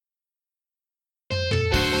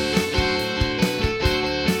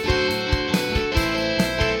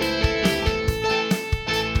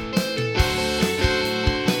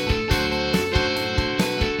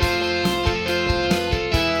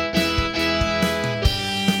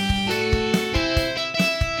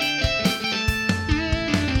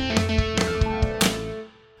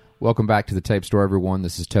Welcome back to the Tape Store, everyone.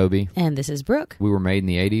 This is Toby. And this is Brooke. We were made in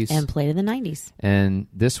the 80s. And played in the 90s. And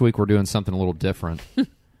this week we're doing something a little different.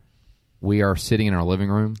 We are sitting in our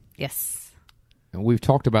living room. Yes. And we've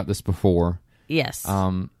talked about this before. Yes.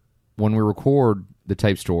 When we record the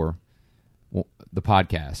Tape Store, the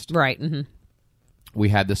podcast, right. Mm-hmm. we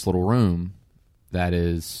had this little room that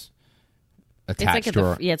is attached to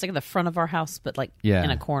our... it's like at the front of our house, but like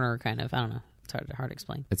in a corner, kind of. I don't know. It's hard to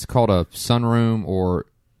explain. It's called a sunroom, or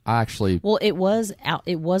Well, it was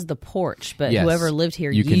the porch, but Yes, whoever lived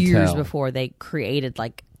here you can years tell. before, they created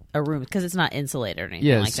like a room because it's not insulated or anything.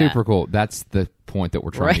 Yeah, like it's super that. cool. That's the point that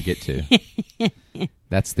we're trying to get to.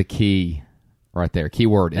 That's the key right there.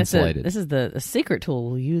 Keyword, insulated. This is the secret tool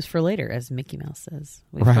we'll use for later, as Mickey Mouse says.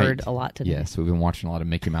 We've Right. heard a lot today. Yes, we've been watching a lot of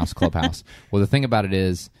Mickey Mouse Clubhouse. Well, the thing about it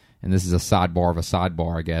is, and this is a sidebar of a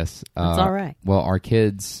sidebar, I guess. That's all right. Well, our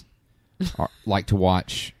kids like to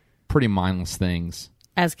watch pretty mindless things.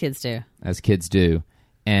 As kids do.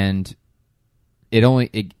 And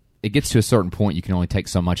it gets to a certain point, you can only take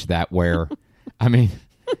so much of that where, I mean,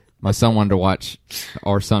 our son wanted to watch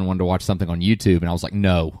something on YouTube, and I was like,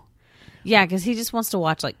 no. Yeah, because he just wants to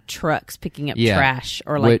watch like trucks picking up Yeah, trash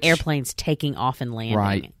or like airplanes taking off and landing.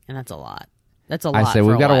 Right. And that's a lot. That's a lot. I say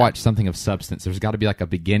we've got to watch something of substance. There's got to be like a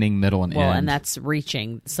beginning, middle, and end. Well, and that's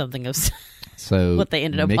reaching something of... So what they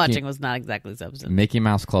ended up watching was not exactly substance. Mickey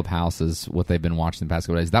Mouse Clubhouse is what they've been watching the past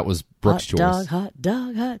couple days. That was Brooke's choice. Hot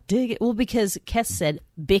dog, dig it. Well, because Kess said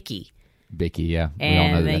Bicky. Bicky, yeah. And we all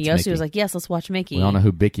know then that's Yossi Mickey. was like, yes, let's watch Mickey. We all know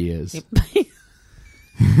who Bicky is.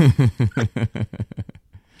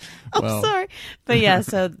 I'm sorry. But yeah,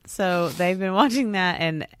 so they've been watching that,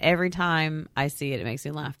 and every time I see it makes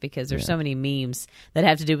me laugh because there's so many memes that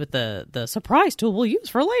have to do with the surprise tool we'll use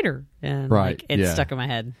for later. And like, it's stuck in my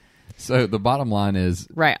head. So the bottom line is,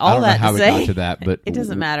 right, I don't know how we say, got to that, but it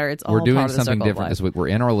doesn't matter. It's all we're doing part of the something circle of different life. this week. We're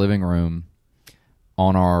in our living room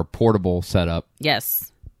on our portable setup.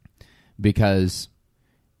 Yes. Because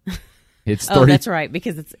it's 30... Oh, that's right,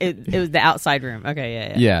 because it was the outside room. Okay,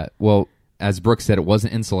 yeah. Yeah, well, as Brooke said, it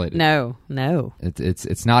wasn't insulated. No.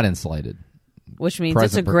 It's not insulated. Which means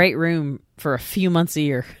it's a great room for a few months a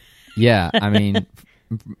year. Yeah, I mean,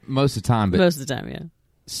 most of the time. But most of the time, yeah.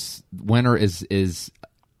 Winter is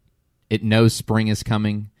it knows spring is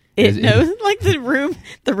coming. It knows, like the room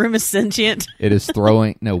is sentient. It is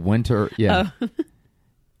throwing, winter, yeah. Oh.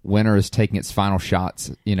 Winter is taking its final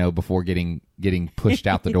shots, before getting pushed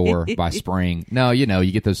out the door by spring. No,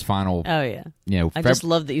 you get those final. Oh, yeah. I just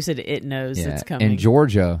love that you said it knows it's coming. In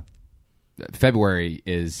Georgia, February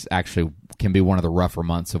can be one of the rougher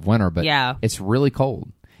months of winter, but it's really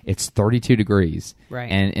cold. It's 32 degrees. Right.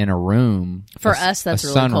 And in a room... For us, that's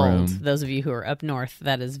really cold. Room, those of you who are up north,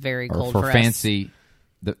 that is very cold for fancy, us.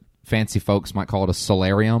 The fancy folks might call it a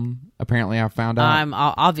solarium, apparently I found out. I'm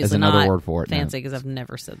obviously another not word for it. fancy because I've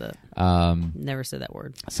never said that. Never said that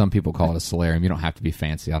word. Some people call it a solarium. You don't have to be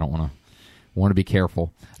fancy. I don't want to be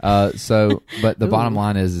careful. But the bottom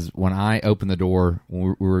line is when I opened the door, when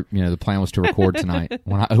we were, the plan was to record tonight.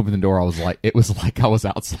 When I opened the door, it was like I was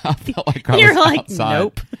outside. I felt like I was outside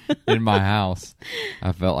nope. in my house.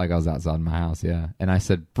 I felt like I was outside in my house, yeah. And I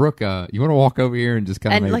said, Brooke, you want to walk over here and just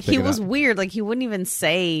kind of And he was weird. Like, he wouldn't even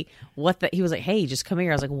say he was like, hey, just come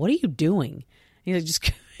here. I was like, what are you doing? He's like,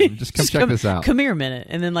 just come check this out. Come here a minute.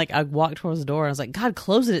 And then I walked towards the door and I was like, God,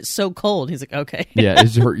 close it. It's so cold. He's like, okay. Yeah,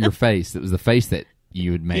 it's your face. It was the face that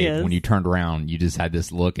you had made Yes. when you turned around. You just had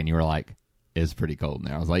this look and you were like, it's pretty cold in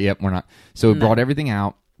there. I was like, yep, we're not. So we brought everything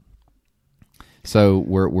out. So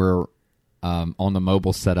we're on the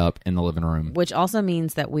mobile setup in the living room. Which also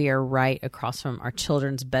means that we are right across from our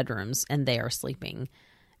children's bedrooms and they are sleeping.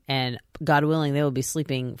 And God willing, they will be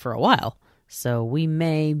sleeping for a while. So we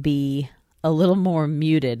may be a little more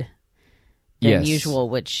muted than usual,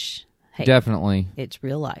 which, hey, definitely, it's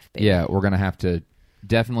real life, baby. Yeah, we're going to have to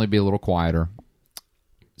definitely be a little quieter.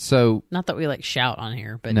 So, not that we shout on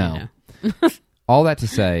here, but no. All that to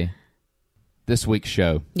say, this week's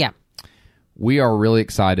show. Yeah. We are really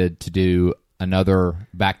excited to do another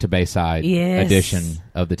Back to Bayside edition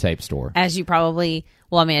of the Tape Store. As you probably,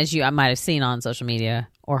 I might have seen on social media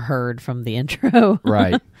or heard from the intro.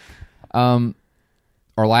 Right.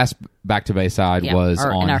 Our last Back to Bayside was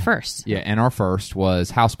on... And our first. Yeah, and our first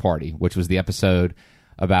was House Party, which was the episode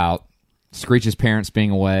about Screech's parents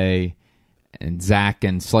being away, and Zach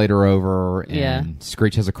and Slater over, and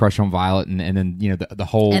Screech has a crush on Violet, and then, the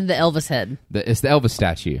whole... And the Elvis head. It's the Elvis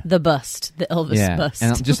statue. The bust. The Elvis bust.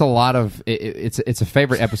 And just a lot of... It's a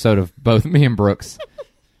favorite episode of both me and Brooks.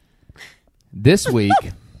 This week,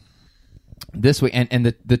 and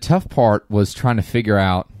the tough part was trying to figure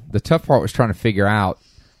out...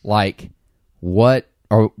 what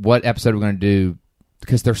what episode we're going to do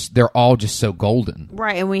because they're all just so golden.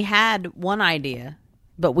 Right, and we had one idea,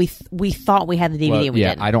 but we thought we had the DVD. Well, and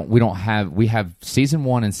we didn't. We have season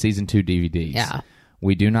 1 and season 2 DVDs. Yeah.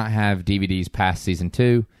 We do not have DVDs past season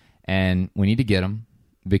 2, and we need to get them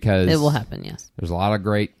because It will happen. Yes. there's a lot of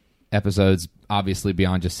great episodes, obviously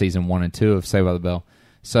beyond just season 1 and 2 of Saved by the Bell.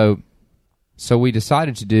 So we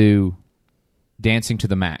decided to do Dancing to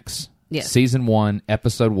the Max. Yes. Season 1,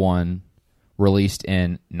 episode 1, released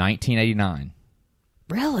in 1989.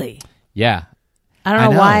 Really? Yeah, I don't I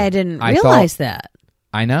know know. why I didn't I realize that.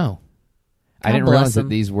 I know. I God didn't bless realize that them.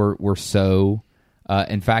 these were so.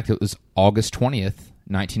 In fact, it was August 20th,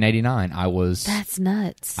 1989. That's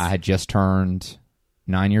nuts. I had just turned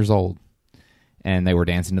 9 years old, and they were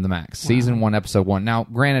Dancing to the Max. Season 1, episode 1. Now,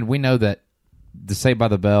 granted, we know that the Saved by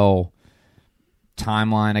the Bell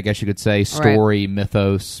timeline, I guess you could say, story,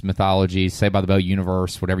 mythos, mythology, Saved by the Bell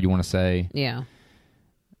universe, whatever you want to say. Yeah.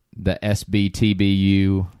 The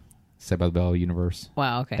SBTBU, Saved by the Bell universe.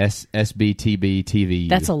 Wow. Okay. SBTB TV.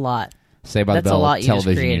 That's a lot. Saved by That's the a Bell lot you just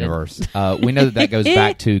television created. universe. We know that goes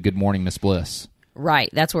back to Good Morning Miss Bliss. Right.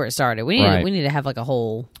 That's where it started. We need to have like a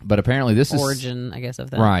whole But apparently this origin, I guess,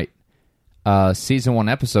 of that. is... Right. Season 1,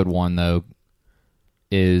 episode 1, though,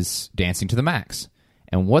 is Dancing to the Max.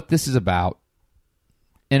 And what this is about,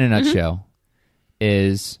 in a nutshell,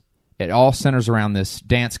 is it all centers around this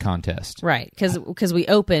dance contest. Right. Because we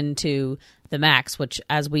open to the Max, which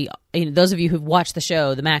those of you who've watched the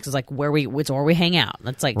show, the Max is like where we hang out.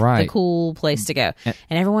 That's like Right. the cool place to go. And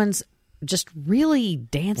everyone's just really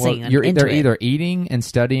dancing and into They're it. either eating and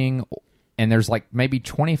studying, and there's like maybe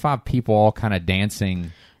 25 people all kind of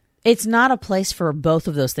dancing. It's not a place for both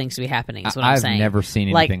of those things to be happening, is what I'm I've saying. never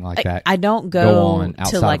seen anything like that I don't go go on to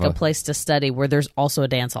outside like of a place to study where there's also a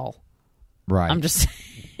dance hall. Right. I'm just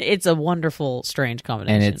it's a wonderful, strange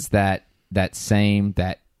combination. And it's that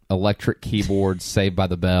electric keyboard Saved by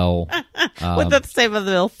the Bell. with the Saved by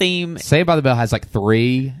the Bell theme. Saved by the Bell has like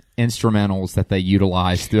 3 instrumentals that they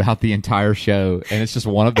utilize throughout the entire show, and it's just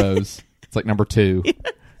one of those. It's like number 2.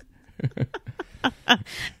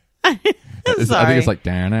 I think it's like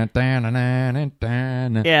Yeah.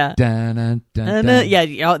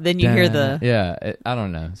 yeah. Then you hear the I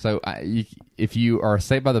don't know. So if you are a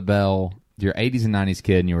Saved by the Bell, you're 80s and 90s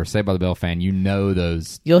kid, and you're a Saved by the Bell fan, you know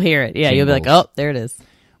those. you'll hear it. Yeah, you'll be like, jingles. oh, there it is.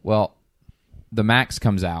 Well, the Max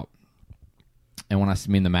comes out, and when I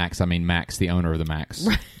mean the Max, I mean Max, the owner of the Max,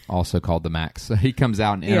 also called the Max. So he comes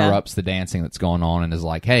out and interrupts the dancing that's going on, and is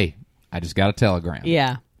like, "Hey, I just got a telegram."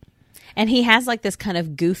 Yeah. And he has like this kind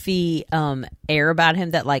of goofy air about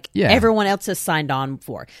him that like Yeah. everyone else has signed on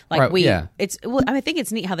for. Like Right, I think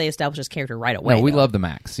it's neat how they establish his character right away. No, we though. love the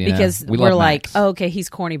Max because we we're love like, Max. oh, okay, he's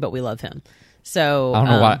corny, but we love him. So I don't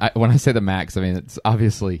know why. When I say the Max, I mean it's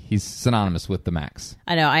obviously he's synonymous with the Max.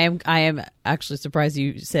 I know. I am actually surprised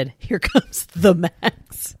you said, "Here comes the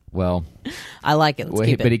Max." Well, I like it. Let's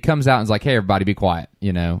keep it. but he comes out and is like, "Hey, everybody, be quiet,"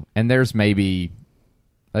 And there's maybe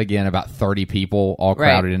again about 30 people all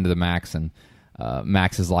crowded into the Max, and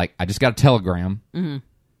Max is like, "I just got a telegram,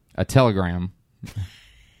 a telegram."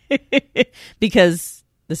 Because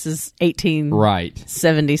this is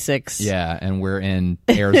 1876. Right. Yeah, and we're in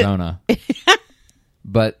Arizona.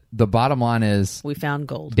 But the bottom line is We found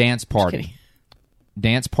gold. Dance kidding. Party.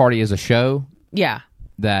 Dance Party is a show Yeah.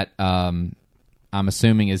 that I'm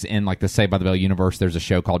assuming is in like the Saved by the Bell universe. There's a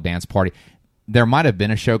show called Dance Party. There might have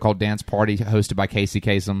been a show called Dance Party hosted by Casey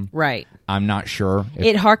Kasem. Right. I'm not sure.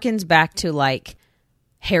 It harkens back to like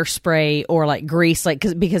Hairspray or like Grease, like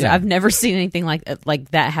because Yeah. I've never seen anything like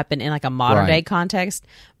that happen in like a modern day Right. context.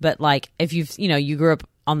 But like if you grew up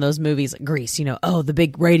on those movies, like Grease, the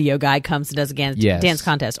big radio guy comes and does a Yes. dance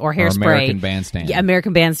contest, or Or Hairspray, American Bandstand. Yeah,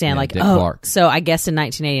 American Bandstand. Yeah, like Dick Clark. so I guess in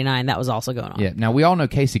 1989 that was also going on. Yeah. Now we all know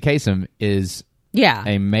Casey Kasem is Yeah,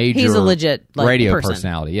 a major He's a legit radio person.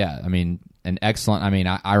 personality. Yeah, I mean, an excellent. I mean,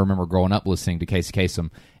 I remember growing up listening to Casey Kasem,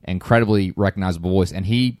 incredibly recognizable voice, and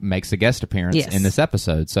he makes a guest appearance Yes. in this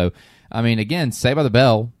episode. So, I mean, again, Saved by the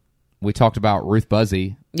Bell. We talked about Ruth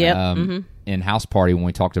Buzzy Yep. in House Party when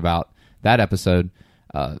we talked about that episode.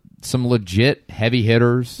 Some legit heavy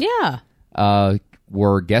hitters Yeah.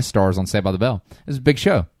 were guest stars on Saved by the Bell. It was a big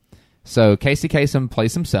show. So Casey Kasem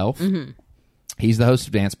plays himself. He's the host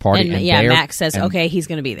of Dance Party. And Max says, okay, he's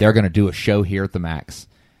going to be there. They're going to do a show here at the Max.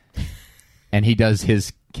 And he does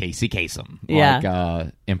his Casey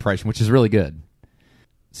Kasem impression, which is really good.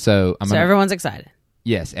 So Everyone's excited.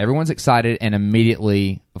 Yes, everyone's excited. And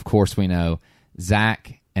immediately, of course, we know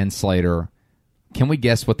Zach and Slater Can we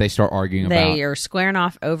guess what they start arguing about? They are squaring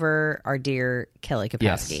off over our dear Kelly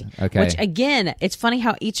Kapowski. Yes. Okay. Which, again, it's funny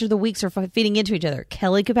how each of the weeks are feeding into each other.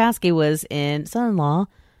 Kelly Kapowski was in Son-in-Law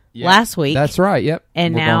last week. That's right. Yep.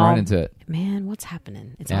 And we're now, going right into it. Man, what's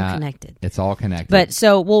happening? It's all connected. It's all connected. But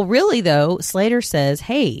really, though, Slater says,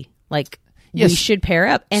 hey, like, we should pair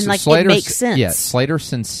up. And, like, Slater, it makes sense. Yeah, Slater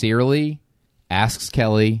sincerely asks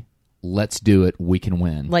Kelly, let's do it. We can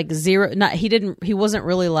win. Like, he wasn't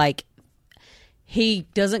really like, he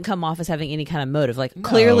doesn't come off as having any kind of motive. Like,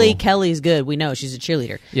 clearly Kelly's good. We know she's a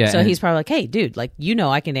cheerleader. Yeah, so he's probably like, hey, dude, like,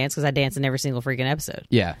 I can dance because I dance in every single freaking episode.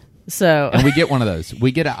 Yeah. So and we get one of those.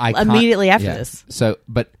 We get an icon immediately after this. So,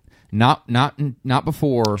 but not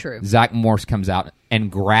before Zach Morris comes out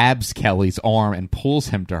and grabs Kelly's arm and pulls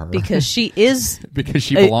him to her because she is because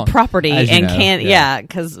she belongs property and know. can't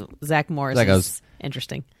because Zach Morris is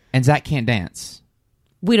interesting and Zach can't dance.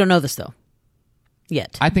 We don't know this though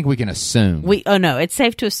yet. I think we can assume. No, it's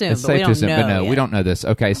safe to assume. It's but safe we to don't assume, know but no, yet. we don't know this.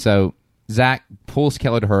 Okay, so Zach pulls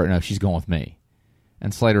Kelly to her. No, she's going with me.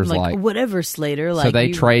 And Slater's like whatever, Slater. Like, so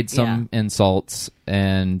they trade some insults,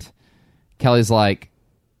 and Kelly's like,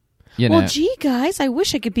 well, gee, guys, I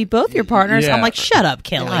wish I could be both your partners. Yeah. I'm like, shut up,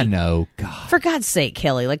 Kelly. I know, God. For God's sake,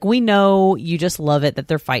 Kelly. Like, we know you just love it that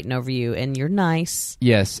they're fighting over you, and you're nice.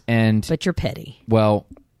 Yes, but you're petty. Well,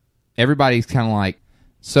 everybody's kind of like,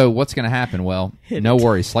 so what's going to happen? Well, no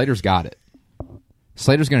worries. Slater's got it.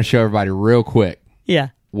 Slater's going to show everybody real quick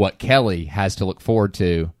what Kelly has to look forward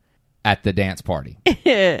to at the dance party.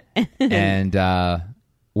 And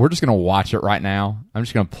we're just going to watch it right now. I'm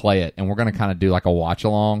just going to play it, and we're going to kind of do like a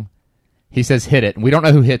watch-along. He says, hit it, and we don't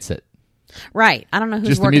know who hits it. Right. I don't know who's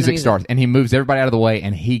just working the music starts, and he moves everybody out of the way,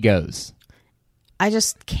 and he goes. I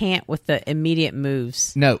just can't with the immediate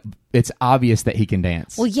moves. No, it's obvious that he can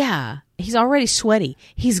dance. Well, yeah. He's already sweaty.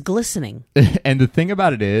 He's glistening. And the thing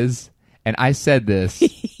about it is, and I said this,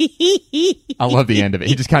 I love the end of it.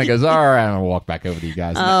 He just kind of goes, all right, I'm going to walk back over to you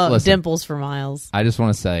guys. Listen, dimples for miles. I just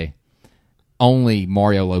want to say, only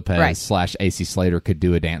Mario Lopez / AC Slater could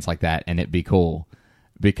do a dance like that, and it'd be cool.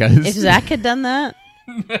 Because if Zach had done that,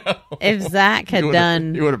 if Zach had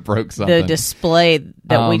done he would have broke something. The display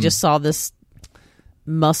that we just saw this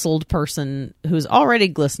muscled person who's already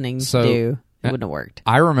glistening do, it wouldn't have worked.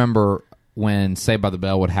 I remember when Saved by the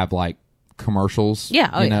Bell would have like commercials.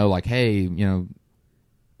 Yeah. Like, hey, now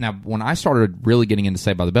when I started really getting into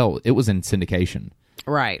Saved by the Bell, it was in syndication.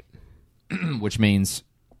 Right. Which means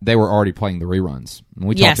they were already playing the reruns. And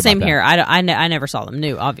we yeah, talked same about here. that. I never saw them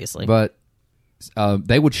new, obviously. But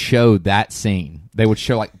they would show that scene. They would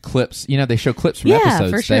show like clips. They show clips from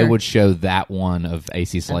episodes. For sure. They would show that one of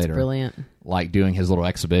AC Slater. That's brilliant. Like doing his little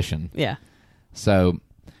exhibition. Yeah. So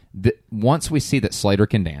once we see that Slater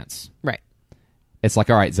can dance, right, it's like,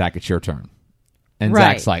 all right, Zach, it's your turn. And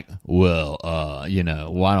Zach's like, well,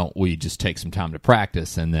 why don't we just take some time to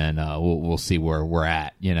practice and then we'll see where we're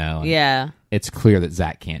at, And yeah. It's clear that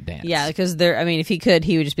Zach can't dance. Yeah, because if he could,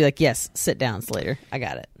 he would just be like, yes, sit down, Slater. I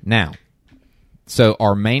got it. Now, so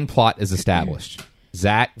our main plot is established.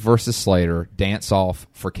 Zach versus Slater dance off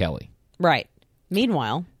for Kelly. Right.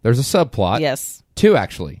 Meanwhile, there's a subplot. Yes. 2,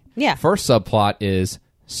 actually. Yeah. First subplot is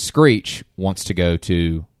Screech wants to take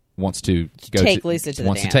Lisa to the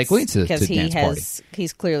wants dance. to take Lisa to because the dance party.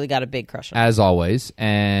 He's clearly got a big crush on her. As always,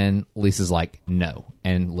 and Lisa's like, no,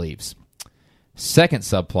 and leaves. Second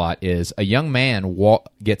subplot is a young man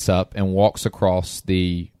gets up and walks across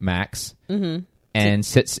the Max and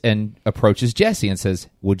sits and approaches Jessie and says,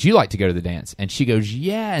 would you like to go to the dance? And she goes,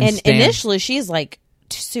 yeah. And initially she's like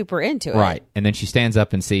super into it. Right. And then she stands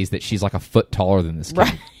up and sees that she's like a foot taller than this kid.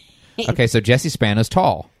 Right. Okay, so Jessie Spano's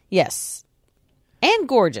tall. Yes. And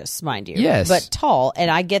gorgeous, mind you. Yes. But tall. And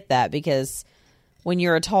I get that because when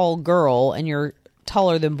you're a tall girl and you're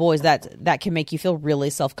taller than boys, that can make you feel really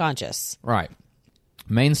self-conscious. Right.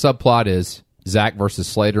 Main subplot is Zach versus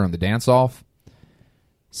Slater in the dance-off.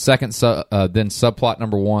 Then subplot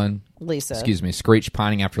number 1. Lisa. Excuse me. Screech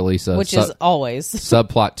pining after Lisa. Which is always.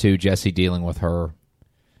 Subplot 2, Jessie dealing with her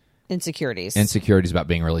insecurities about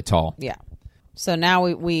being really tall. Yeah. So now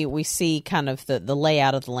we see kind of the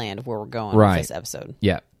layout of the land of where we're going right. with this episode.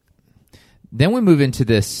 Yeah. Then we move into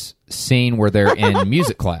this scene where they're in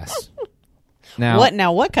music class.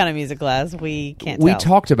 What kind of music class? We can't tell. We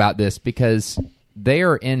talked about this because they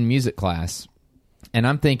are in music class, and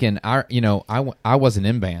I'm thinking, I wasn't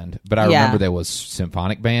in band, but I remember there was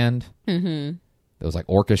symphonic band. Mm-hmm. There was like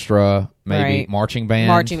orchestra, maybe right. marching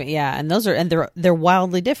band. Yeah, and they're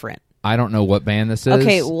wildly different. I don't know what band this is.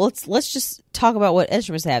 Okay, well let's just talk about what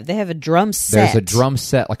instruments they have. They have a drum set. There's a drum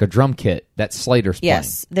set, like a drum kit that Slater's playing.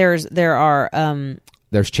 Yes, there are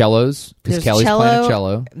There's cellos because There's Kelly's playing a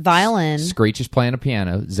cello. violin. Screech is playing a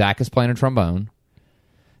piano. Zach is playing a trombone.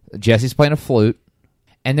 Jesse's playing a flute.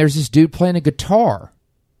 And there's this dude playing a guitar.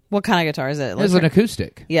 What kind of guitar is it? It's an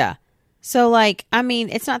acoustic. Yeah. So, like, I mean,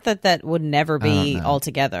 it's not that would never be all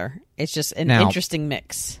together. It's just an interesting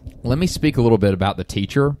mix. Let me speak a little bit about the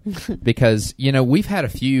teacher because, we've had a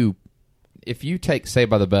few. If you take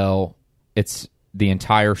Saved by the Bell, it's the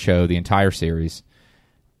entire show, the entire series.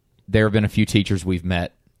 There have been a few teachers we've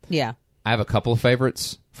met. Yeah. I have a couple of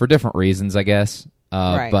favorites for different reasons, I guess.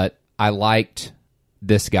 Right. But I liked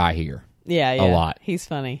this guy here. Yeah. A lot. He's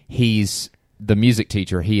funny. He's the music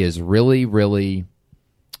teacher. He is really, really.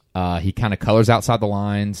 He kind of colors outside the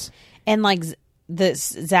lines. And, like,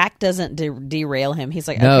 Zach doesn't derail him. He's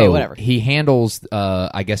like, No, okay, whatever. He handles,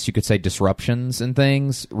 I guess you could say, disruptions and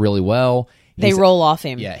things really well. They roll off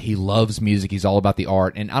him. Yeah, he loves music. He's all about the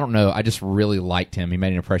art. And I don't know, I just really liked him. He made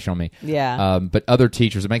an impression on me. Yeah. But other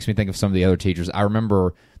teachers, it makes me think of some of the other teachers. I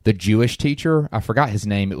remember the Jewish teacher. I forgot his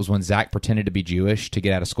name. It was when Zach pretended to be Jewish to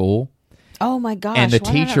get out of school. Oh, my gosh. And the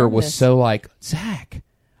why did I teacher remember was this? so like, Zach,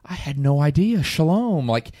 I had no idea. Shalom.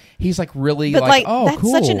 Like, he's like really But like, oh, that's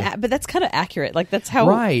cool. but that's kind of accurate. Like, that's how,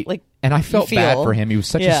 Right. like, and I felt you bad feel. for him. He was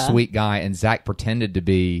such Yeah. a sweet guy, and Zach pretended to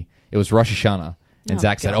be. It was Rosh Hashanah, and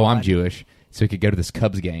Zach said, "Oh, I'm God. Jewish," so he could go to this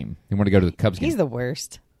Cubs game. He wanted to go to the Cubs game. he's the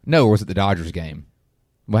worst. No, or was it the Dodgers game?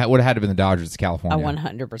 Well, it would have had to have been the Dodgers. It's California. I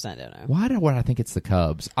 100% don't know. Why would I think it's the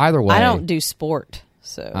Cubs? Either way, I don't do sport,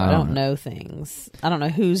 so I don't don't know things. I don't know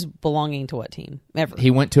who's belonging to what team, ever. He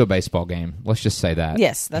went to a baseball game. Let's just say that.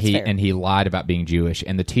 Yes, that's he fair. And he lied about being Jewish,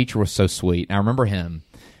 and the teacher was so sweet. And I remember him,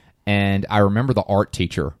 and I remember the art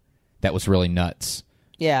teacher that was really nuts.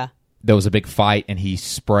 Yeah. There was a big fight, and he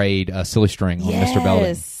sprayed a silly string on Mr. Belding.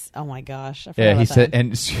 Yes. Oh, my gosh. I forgot Yeah, he about said, that.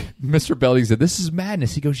 and Mr. Belding said, "This is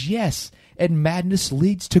madness." He goes, "Yes, and madness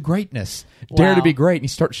leads to greatness. Dare to Wow. be great." And he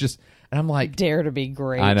starts just, and I'm like, Dare to be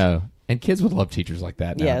great. I know. And kids would love teachers like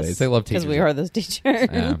that nowadays. Yes. They love teachers. Because we are those teachers.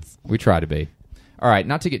 Yeah, we try to be. All right,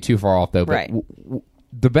 not to get too far off though, but Right.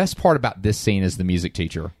 The best part about this scene is the music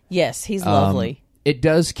teacher. Yes, he's lovely. It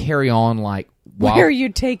does carry on like while, Where are you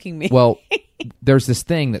taking me? well, there's this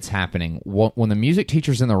thing that's happening when the music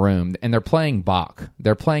teacher's in the room and they're playing Bach.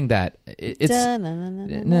 They're playing that. It's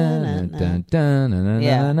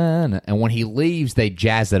and when he leaves, they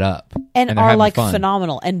jazz it up and they're are having like fun.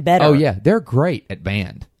 phenomenal and better. Oh yeah, they're great at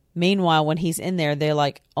band. Meanwhile, when he's in there, they're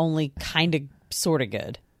like only kind of, sort of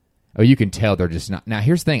good. Oh, you can tell they're just not. Now,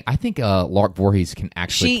 here's the thing. I think Lark Voorhees can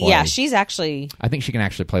actually play. She's actually. I think she can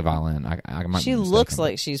actually play violin. I might She be looks mistaken.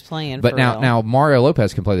 like she's playing. But for now, real. now Mario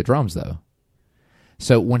Lopez can play the drums though.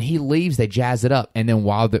 So when he leaves, they jazz it up, and then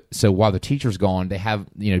while the teacher's gone, they have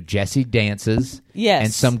Jessie dances, Yes.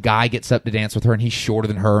 and some guy gets up to dance with her, and he's shorter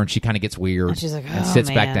than her, and she kind of gets weird, And she's like, and "Oh, sits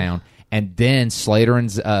back man." down, and then Slater and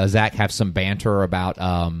Zach have some banter about,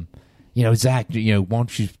 Zach, why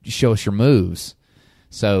don't you show us your moves?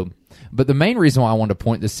 So, but the main reason why I wanted to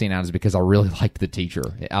point this scene out is because I really liked the teacher.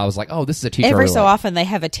 I was like, oh, this is a teacher. I every really so like. often they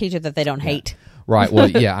have a teacher that they don't hate. Right. Well,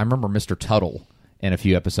 yeah, I remember Mr. Tuttle in a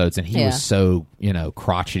few episodes, and he Yeah. was so,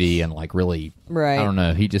 crotchety and like really, Right. I don't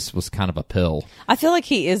know, he just was kind of a pill. I feel like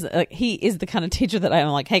he is the kind of teacher that I'm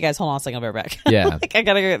like, hey guys, hold on a second, I'll be right back. Yeah. Like I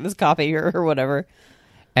gotta go get this copy or whatever.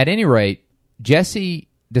 At any rate, Jesse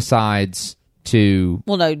decides to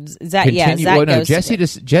Well, no, Zach. continue. Yeah, Zach well, no, goes.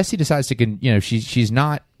 Jesse decides to, she's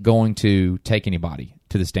not going to take anybody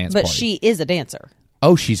to this dance but party. she is a dancer.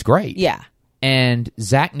 Oh, she's great. Yeah. And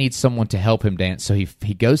Zach needs someone to help him dance, so he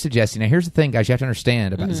goes to Jesse. Now, here's the thing, guys. You have to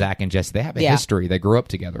understand about Zach and Jesse. They have a Yeah. history. They grew up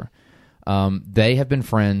together. They have been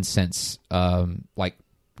friends since like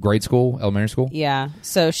grade school, elementary school. Yeah.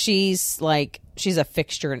 So she's a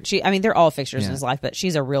fixture. They're all fixtures in his life, but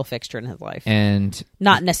she's a real fixture in his life. And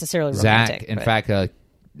Not necessarily romantic. Zach, in but- fact,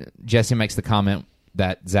 Jesse makes the comment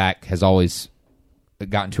that Zach has always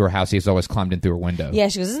gotten to her house. He's always climbed in through her window. Yeah,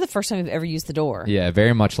 she goes, this is the first time you've ever used the door. Yeah,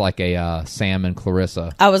 very much like a Sam and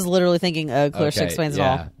Clarissa. I was literally thinking, Clarissa Okay, explains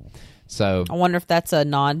yeah. it all. So I wonder if that's a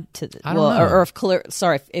nod to, I don't know. or if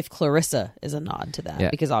Clarissa is a nod to that, Yeah.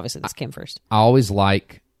 because obviously this came first. I always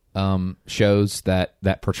like shows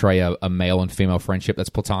that portray a male and female friendship that's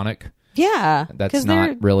platonic. Yeah, That's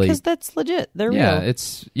not really- because that's legit. They're Yeah, real.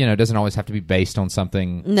 it's it doesn't always have to be based on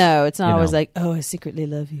something. No, it's not you always know. like, oh, I secretly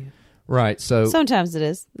love you. Right. So Sometimes it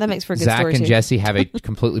is. That makes for a good Zach story and too. Jesse have a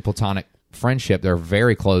completely platonic friendship. They're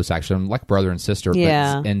very close, actually, like brother and sister.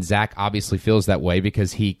 Yeah. And Zach obviously feels that way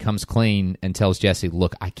because he comes clean and tells Jesse,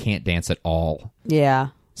 "Look, I can't dance at all." Yeah.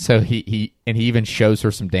 So he even shows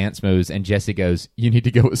her some dance moves, and Jesse goes, "You need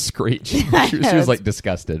to go with Screech." she was like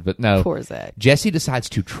disgusted, but no. Poor Zach. Jesse decides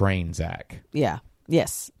to train Zach. Yeah.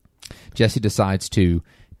 Yes. Jesse decides to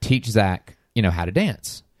teach Zach, how to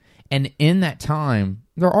dance. And in that time,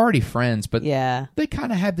 they're already friends, but they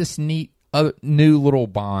kind of have this neat new little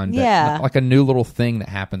bond. Like a new little thing that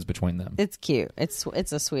happens between them. It's cute. It's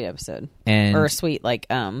a sweet episode. Or a sweet, part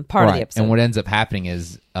of the episode. And what ends up happening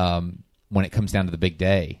is when it comes down to the big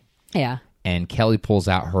day. Yeah. And Kelly pulls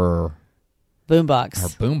out her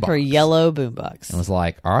boombox. Her yellow boombox. And was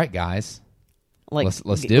like, all right, guys. Let's do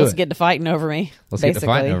it. Let's get to fighting over me. Let's get to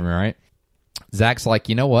fighting over me, right? Zach's like,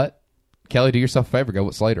 you know what? Kelly, do yourself a favor. Go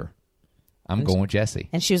with Slater. I'm going with Jesse.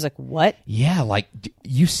 And she was like, what? Yeah, like,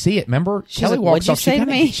 you see it. Remember? Kelly like, walks off.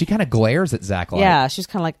 She kind of glares at Zach. Yeah, she's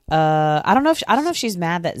kind of like, I don't know if she's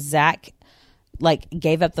mad that Zach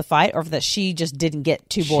gave up the fight, or that she just didn't get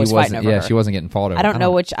two boys fighting over her. Yeah, she wasn't getting fought over. I don't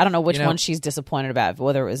know which one she's disappointed about,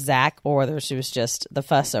 whether it was Zach or whether she was just the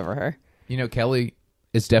fuss over her. Kelly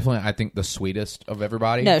is definitely, I think, the sweetest of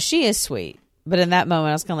everybody. No, she is sweet. But in that moment,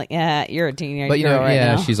 I was kind of like, yeah, you're a teenager. But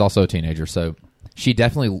now. She's also a teenager, so she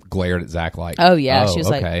definitely glared at Zach like, oh yeah, she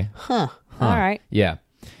was okay. like, huh, all right, yeah.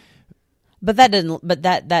 But that didn't. But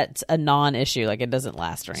that's a non-issue. Like, it doesn't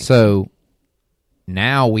last or anything. So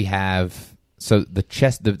now we have the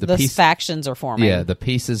piece, factions are forming. Yeah, the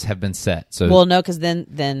pieces have been set. So no, because then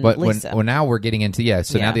but Lisa. now we're getting into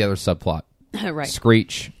now the other subplot. Right.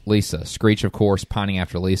 Screech, Lisa. Screech, of course, pining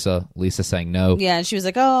after Lisa. Lisa saying no. Yeah, and she was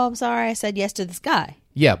like, "Oh, I'm sorry, I said yes to this guy."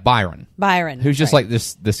 Yeah, Byron, who's just like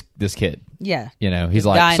this kid. Yeah, he's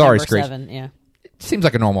like, "Sorry, Screech." 7, yeah, seems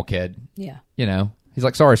like a normal kid. Yeah, he's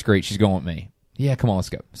like, "Sorry, Screech, she's going with me." Yeah, come on, let's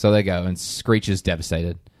go. So they go, and Screech is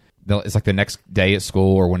devastated. It's like the next day at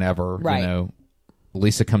school or whenever. Right.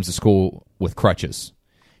 Lisa comes to school with crutches.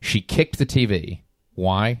 She kicked the TV.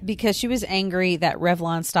 Why? Because she was angry that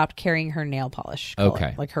Revlon stopped carrying her nail polish color,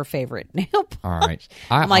 okay, like her favorite nail polish. All right,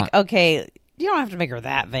 I'm like, okay, you don't have to make her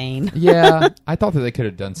that vain. Yeah, I thought that they could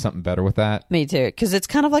have done something better with that. Me too, because it's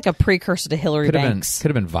kind of like a precursor to Hillary Banks.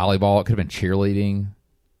 Could have been volleyball. It could have been cheerleading.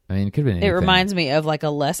 I mean, it could have been anything. It reminds me of like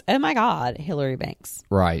oh my God, Hillary Banks.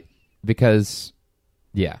 Right, because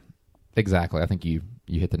yeah, exactly. I think you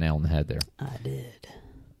hit the nail on the head there. I did,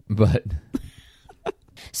 but.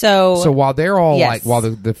 So while they're all while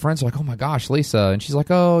the friends are like, oh my gosh, Lisa, and she's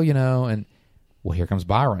like, oh, and well, here comes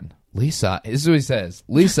Byron. Lisa, this is what he says.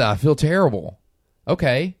 Lisa, I feel terrible.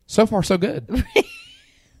 Okay, so far so good.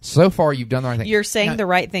 So far you've done the right thing. You're saying the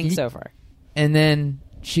right thing so far. And then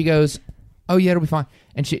she goes, oh yeah, it'll be fine.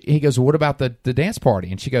 And he goes, well, what about the dance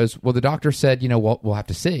party? And she goes, well, the doctor said, we'll have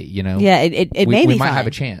to see. Yeah, it may be we might fine. have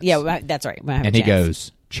a chance. Yeah, that's right. We might have and a he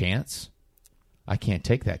goes, chance? I can't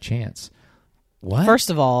take that chance. What? First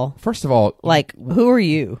of all, like, who are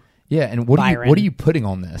you? Yeah, and what are you putting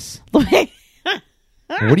on this? what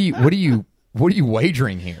are you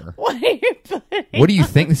wagering here? What are you putting? What do you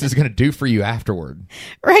think this is going to do for you afterward?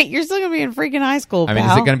 Right, you're still going to be in freaking high school. I mean,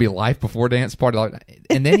 is it going to be life before dance party?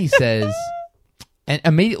 And then he says, and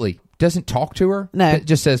immediately doesn't talk to her. No,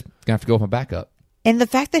 just says, "Gonna have to go with my backup." And the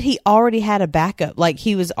fact that he already had a backup, like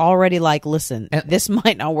he was already like, listen, this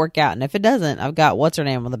might not work out. And if it doesn't, I've got what's her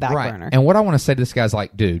name on the back burner. And what I want to say to this guy's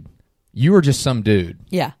like, dude, you are just some dude.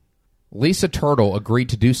 Yeah. Lisa Turtle agreed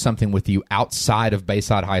to do something with you outside of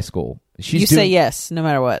Bayside High School. Say yes, no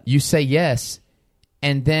matter what. You say yes.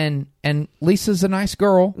 And Lisa's a nice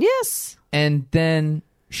girl. Yes. And then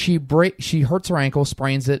she hurts her ankle,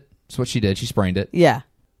 sprains it. That's what she did. She sprained it. Yeah.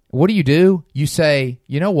 What do? You say,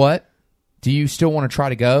 you know what? Do you still want to try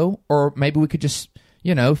to go? Or maybe we could just,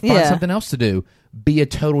 find something else to do. Be a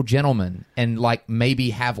total gentleman and maybe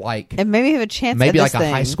have and maybe have a chance maybe at like this a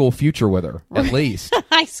high school future with her, at least.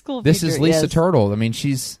 High school This future, is Lisa yes. Turtle. I mean,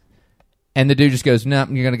 she's... And the dude just goes, no,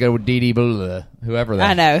 you're going to go with Dee Dee, blah, blah, blah, whoever the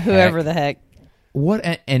I know, whoever the heck.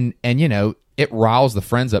 What? And it riles the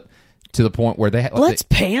friends up to the point where they... let's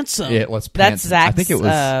pants them. Yeah, let's pants That's Zach's... I think it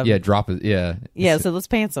was... drop it. Yeah. Yeah, so let's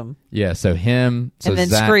pants them. Yeah, so him... So and then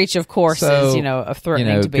Zach, Screech, of course, is, a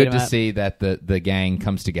threatening to beat him up. Good to see that the gang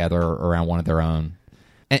comes together around one of their own.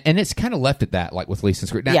 And it's kind of left at that, like with Lisa and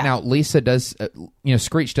Screech. Now Lisa does...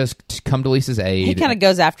 Screech does come to Lisa's aid. He kind of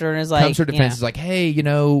goes after her and is like... Comes to her defense, is like, hey,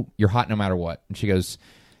 you're hot no matter what. And she goes,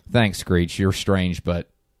 thanks, Screech. You're strange, but...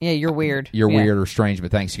 Yeah, you're weird. You're weird or strange, but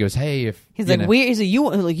thanks. He goes, hey, if... He's like, weird. He's like,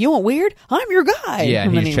 you want weird? I'm your guy. Yeah,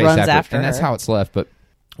 and then he runs after her. And that's how it's left, but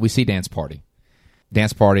we see dance party.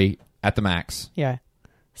 Dance party at the Max. Yeah.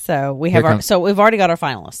 So we have so we've already got our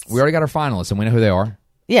finalists. We already got our finalists, and we know who they are.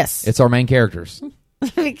 Yes. It's our main characters.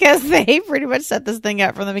 Because they pretty much set this thing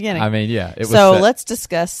up from the beginning. I mean, yeah. It was so let's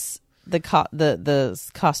discuss the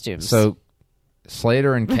costumes. So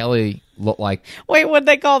Slater and Kelly look like... Wait, what'd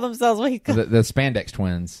they call themselves? The Spandex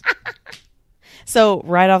twins. So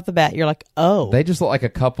right off the bat, you're like, oh. They just look like a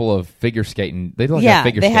couple of figure skating. They look like yeah, a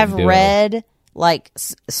figure they skating have duo. red, like,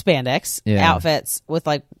 spandex Yeah. outfits with,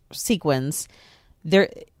 like, sequins.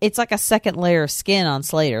 It's like a second layer of skin on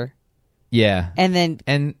Slater. Yeah. And then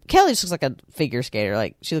And Kelly just looks like a figure skater.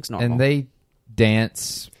 Like, she looks normal. and they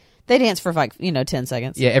dance. They dance for, like, 10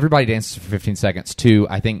 seconds. Yeah, everybody dances for 15 seconds too.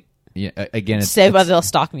 I think, again, it's Saved by the Bell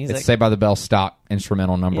stock music. It's Saved by the Bell stock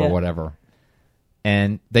instrumental number Yeah. or whatever.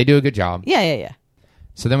 And they do a good job. Yeah.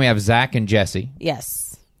 So then we have Zach and Jesse.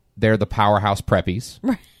 Yes. They're the powerhouse preppies.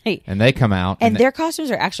 Right. And they come out. And their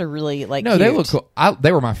costumes are actually really, like, no, they cute. look cool.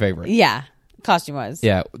 They were my favorite. Yeah. Costume-wise.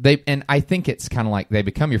 Yeah, and I think it's kind of like they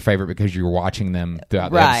become your favorite because you're watching them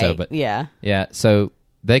throughout the Right. episode. But yeah. So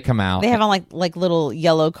they come out. They have on like little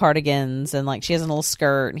yellow cardigans, and like she has a little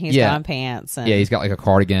skirt, and he's got on pants. And he's got like a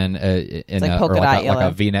cardigan and like or polka dot like yellow.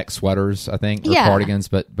 a V-neck sweaters, I think, or Yeah. cardigans.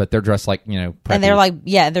 But they're dressed like preppy. and they're like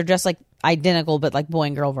they're dressed like identical, but like boy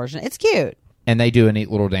and girl version. It's cute. and they do a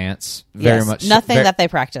neat little dance. Very Yes. much Nothing that they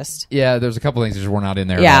practiced. Yeah, there's a couple things that just were not in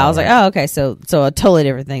there. Yeah, at all, I was like, right? oh, okay, so a totally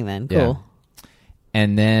different thing then. Cool. Yeah.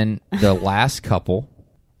 And then the last couple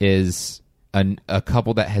is a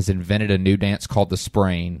couple that has invented a new dance called the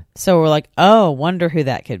Sprain. So we're like, oh, wonder who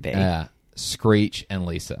that could be. Screech and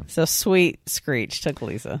Lisa. So sweet Screech took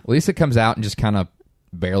Lisa. Lisa comes out and just kind of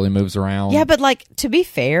barely moves around. Yeah, but like to be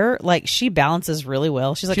fair, like she balances really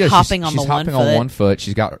well. She's like hopping on the one foot. She's hopping on one foot.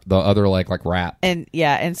 She's got the other leg like wrapped. And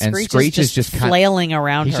Screech, Screech is just flailing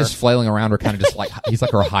around He's her. just flailing around her, kind of just like he's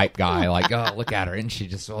like her hype guy. Like, oh, look at her, and she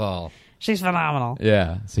just She's phenomenal.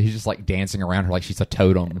 yeah. So he's just like dancing around her like she's a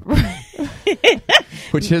totem,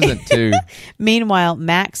 which isn't too Meanwhile,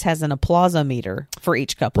 Max has an applausometer for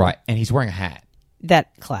each couple. right, and he's wearing a hat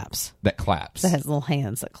That claps. that claps. That has little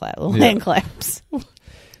hands that clap. Little Yeah. hand claps.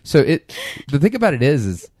 So the thing about it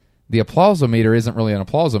is the applausometer isn't really an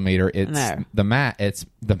applausometer. It's No. It's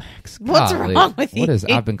the Max. What's Golly. wrong with you? What is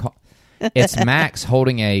I've been called? It's Max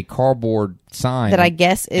holding a cardboard sign That I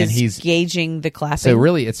guess and is he's gauging the clapping. so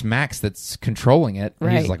really it's Max that's controlling it.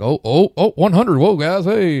 And he's Right. like, oh, 100, whoa, guys,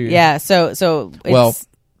 hey. Yeah, so it's, Well,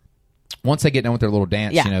 once they get done with their little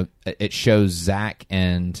dance, Yeah. it shows Zach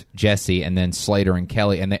and Jesse, and then Slater and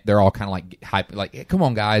Kelly, and they're all kind of like hype, like, hey, come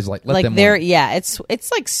on, guys, like let like them. they're win. it's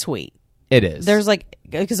like sweet. It is. There's like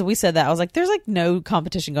because we said that I was like there's like no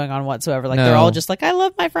competition going on whatsoever. Like No. they're all just like I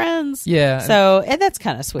love my friends. Yeah. So and that's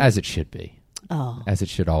kind of sweet. as it should be, oh, as it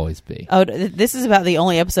should always be. this is about the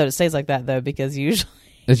only episode it stays like that though because usually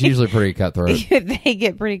It's usually pretty cutthroat. they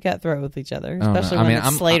get pretty cutthroat with each other, I don't know. especially I when mean,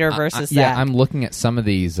 it's Slater versus Zach. Yeah, I'm looking at some of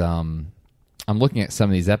these. I'm looking at some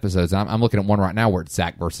of these episodes. I'm looking at one right now where it's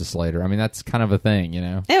Zach versus Slater. I mean, that's kind of a thing,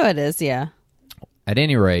 Oh, it is. Yeah, At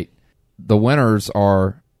any rate, the winners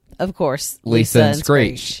are of course Lisa and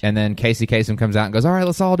Screech. And then Casey Kasem comes out and goes, all right,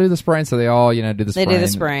 let's all do the sprain. So they all, do the They sprain. do the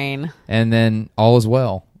sprain. And then all is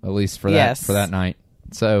well, at least for that Yes. for that night.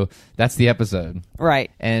 So that's the episode.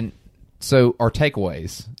 Right. And so our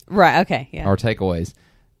takeaways. Right. Okay. Yeah. Our takeaways.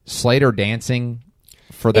 Slater dancing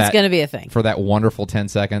for that It's going to be a thing. for that wonderful 10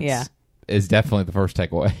 seconds Yeah. is definitely the first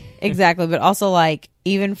takeaway. Exactly. But also, like,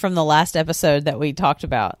 even from the last episode that we talked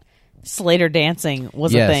about, Slater dancing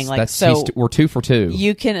was yes, a thing. Like, that's, so we're 2 for 2.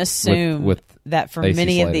 you can assume with that for AC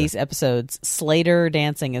many of Slater. these episodes, Slater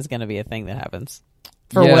dancing is going to be a thing that happens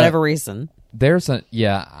for Yeah. whatever reason. There's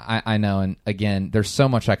I know, and again, there's so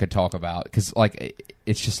much I could talk about because like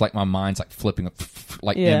it's just like my mind's like flipping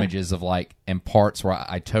like Yeah. images of like and parts where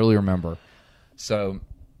I totally remember. So,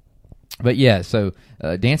 but yeah, so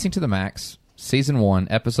Dancing to the Max, season 1,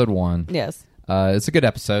 episode 1. Yes. It's a good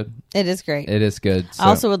episode. It is great. It is good. So, I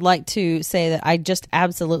also would like to say that I just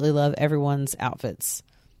absolutely love everyone's outfits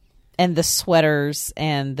and the sweaters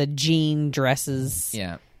and the jean dresses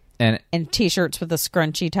yeah, and T-shirts with a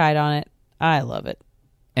scrunchie tied on it. I love it.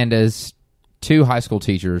 and as 2 high school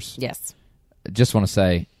teachers, Yes. just want to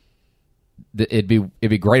say that it'd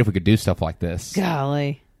be great if we could do stuff like this.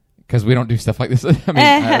 Golly. Because we don't do stuff like this. I mean,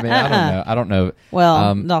 I don't know.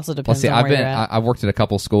 Well, it also depends on where you're at. I've worked at a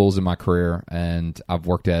couple schools in my career, and I've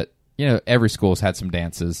worked at every school's had some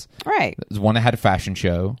dances. Right. There's one that had a fashion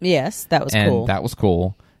show, Yes, that was and cool. that was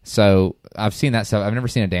cool. So I've seen that stuff. I've never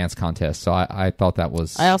seen a dance contest, so I thought that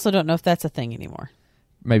was I also don't know if that's a thing anymore.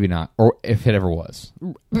 maybe not, or if it ever was.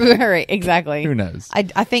 Right, exactly. Who knows?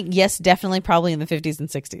 I think, yes, definitely probably in the 50s and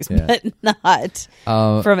 60s, Yeah. but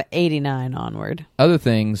not from 89 onward. Other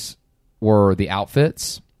things were the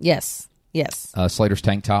outfits. Yes, yes. Slater's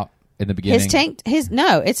tank top in the beginning.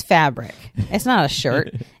 No, it's fabric. It's not a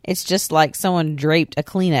shirt. It's just like someone draped a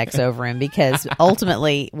Kleenex over him because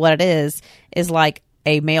ultimately what it is like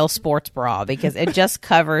a male sports bra because it just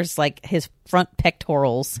covers like his front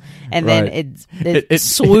pectorals, and then it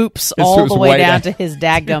swoops all the way down to his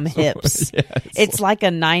daggum hips. Yeah, it's like a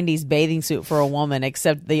 90s bathing suit for a woman,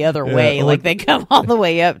 except the other way. Like they come all the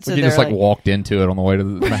way up to you just like walked into it on the way to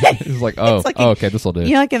the it's like, oh, okay, this will do.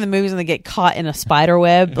 You know, like in the movies when they get caught in a spider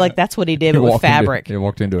web, like that's what he did with fabric. He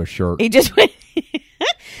walked into a shirt. He just went.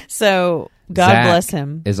 So God Zach bless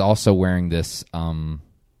him. is also wearing this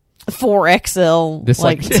 4XL. This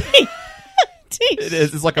like t-shirt. It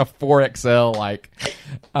is. It's like a 4XL, like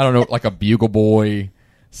I don't know, like a Bugle Boy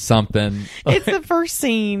something. It's the first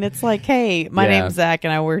scene. It's like, hey, my name's Zach,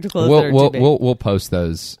 and I wear clothes that are we'll, too big. we'll post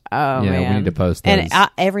those. Oh man, we need to post those. And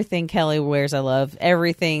everything Kelly wears, I love.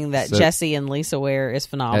 Everything that Jesse and Lisa wear is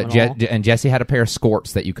phenomenal. And Jesse had a pair of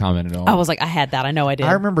skirts that you commented on. I was like, I had that. I know I did.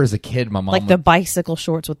 I remember as a kid, my mom like the bicycle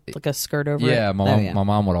shorts with like a skirt over it. Yeah, my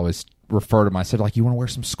mom would always refer to my said like, you want to wear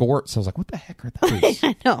some skirts? I was like, what the heck are those?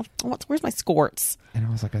 I know. Where's my skirts? And I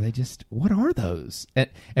was like, are they just, what are those? And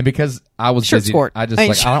because I was Shirt busy, skort. I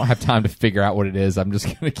don't have time to figure out what it is. I'm just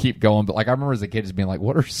going to keep going. But like, I remember as a kid just being like,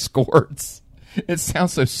 what are skirts? It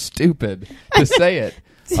sounds so stupid to say it.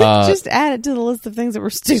 Just add it to the list of things that were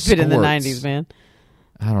stupid in the 90s, man.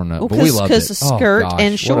 I don't know, well, but we loved it. Because skirt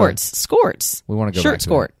and shorts. Skirts. We want to go shirt back to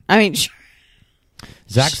skort. that. I mean,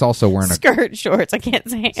 Zach's also wearing skirt shorts. I can't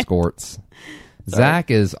say it. Skirts.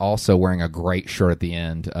 Zach is also wearing a great shirt at the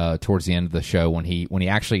end, towards the end of the show when he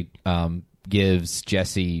actually gives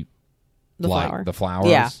Jesse the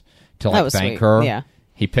flowers to like thank her. Yeah,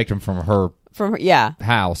 he picked them from her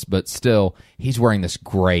house, but still he's wearing this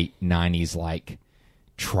great 90s like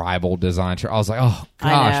tribal design shirt. I was like, oh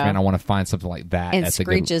gosh, man, I want to find something like that. And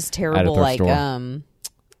Screech's terrible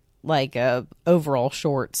like overall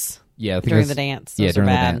shorts. Yeah, during the dance. Those during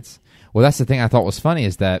the dance. Well, that's the thing I thought was funny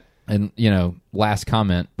is that. And, last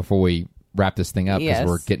comment before we wrap this thing up, because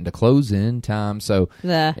we're getting to close-in time. So,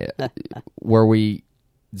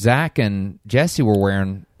 Zach and Jesse were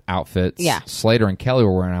wearing outfits. Yeah. Slater and Kelly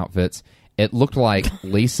were wearing outfits. It looked like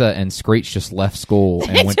Lisa and Screech just left school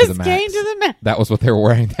and went to the Max. Came to the Max. That was what they were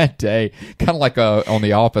wearing that day. Kind of like on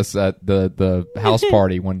The Office at the house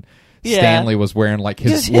party when Stanley was wearing like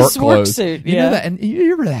his work clothes. Suit, you know that, and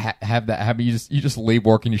you ever have that happen? You just leave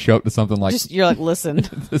work and you show up to something like you're like, listen,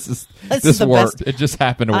 this worked. Best. It just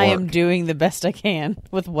happened to work. I am doing the best I can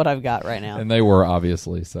with what I've got right now, and they were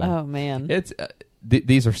obviously so. Oh man, it's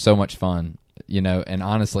these are so much fun, and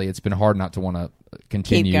honestly, it's been hard not to want to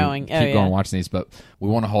continue keep going watching these, but we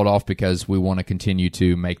want to hold off because we want to continue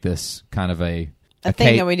to make this kind of a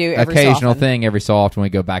thing that we do occasional thing every so often. We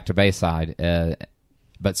go back to Bayside.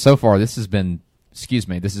 But so far, this has been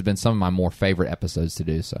some of my more favorite episodes to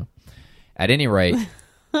do. So, at any rate,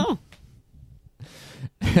 and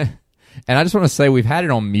I just want to say we've had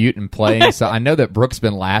it on mute and playing. So I know that Brooke's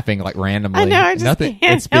been laughing like randomly. I know, I just can't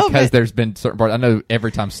It's because help it. There's been certain parts. I know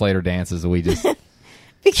every time Slater dances, we just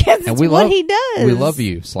because it's what he does. We love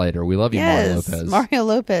you, Slater. We love you, Mario Lopez. Mario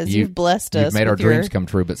Lopez, you've blessed us. You've made our dreams come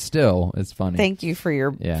true. But still, it's funny. Thank you for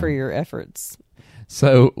your efforts.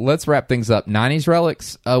 So let's wrap things up. 90s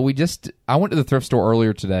relics. I went to the thrift store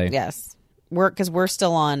earlier today. Yes, because we're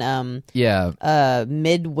still on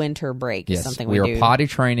midwinter break. Yes, something we do. are potty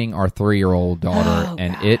training our 3-year-old daughter,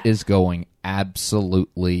 and it is going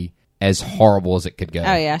absolutely as horrible as it could go.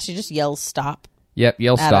 Oh yeah, she just yells stop. Yep,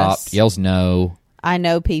 yells stop. Us. Yells no. I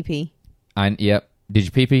know pee pee. Yep. Did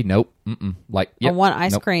you pee pee? Nope. Like yep. I want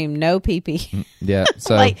ice cream. No pee pee. Yeah.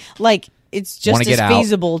 So like. It's just as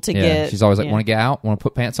feasible to get. She's always like, want to get out? Want to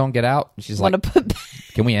put pants on? Get out? She's like,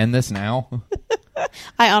 can we end this now?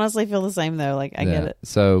 I honestly feel the same though. Like I get it.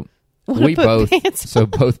 So we both,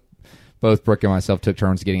 both Brooke and myself took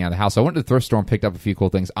turns getting out of the house. So I went to the thrift store and picked up a few cool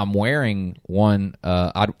things. I'm wearing one.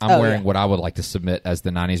 I'm wearing what I would like to submit as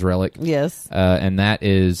the 90s relic. Yes. And that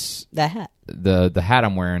is the hat. The hat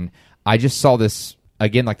I'm wearing. I just saw this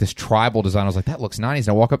again, like this tribal design. I was like, that looks 90s. And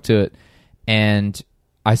I walk up to it and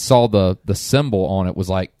I saw the symbol on it was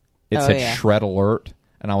like it said shred alert,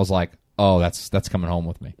 and I was like, oh, that's coming home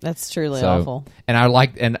with me. That's truly awful. And I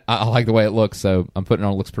like the way it looks, so I'm putting it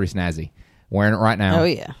on. It looks pretty snazzy. Wearing it right now. Oh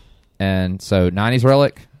yeah. And so 90s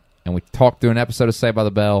relic, and we talked through an episode of Saved by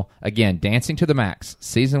the Bell. Again, Dancing to the Max,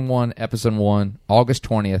 season 1, episode 1, August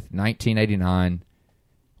 20th, 1989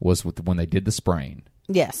 was when they did the spraying.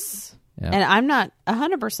 Yes. Yeah. And I'm not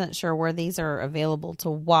 100% sure where these are available to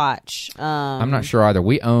watch. I'm not sure either.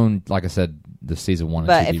 We own, like I said, the season 1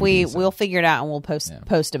 but and 2 if we'll figure it out and we'll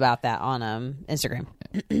post about that on Instagram.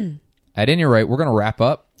 At any rate, we're going to wrap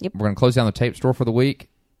up. Yep. We're going to close down the tape store for the week.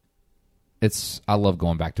 I love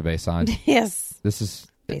going back to Bayside. Yes. It's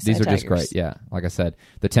Bayside these are just Tigers. great. Yeah, like I said,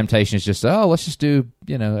 the temptation is just let's just do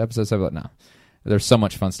episode 7. No, there's so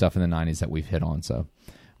much fun stuff in the 90s that we've hit on. So,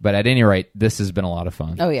 but at any rate, this has been a lot of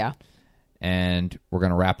fun. Oh yeah. And we're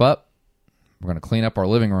going to wrap up. We're going to clean up our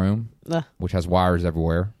living room, which has wires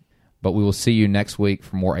everywhere. But we will see you next week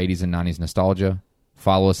for more 80s and 90s nostalgia.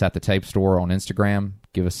 Follow us at The Tape Store on Instagram.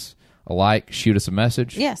 Give us a like. Shoot us a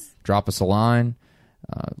message. Yes. Drop us a line.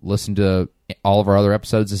 Listen to all of our other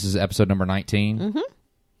episodes. This is episode number 19.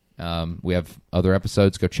 Mm-hmm. We have other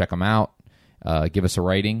episodes. Go check them out. Give us a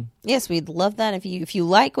rating. Yes, we'd love that. If you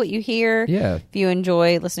like what you hear, if you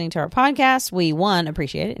enjoy listening to our podcast, we, 1,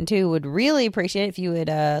 appreciate it, and 2, would really appreciate it if you would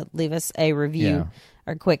leave us a review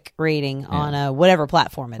or quick rating on whatever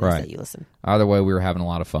platform it is that you listen. Either way, we were having a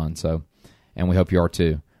lot of fun, and we hope you are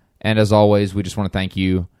too. And as always, we just want to thank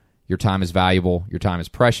you. Your time is valuable. Your time is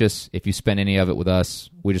precious. If you spend any of it with us,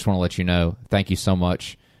 we just want to let you know, thank you so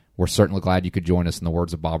much. We're certainly glad you could join us, in the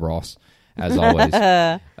words of Bob Ross, as always.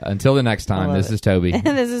 Until the next time, this is Toby. And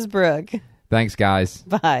this is Brooke. Thanks, guys.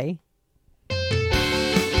 Bye.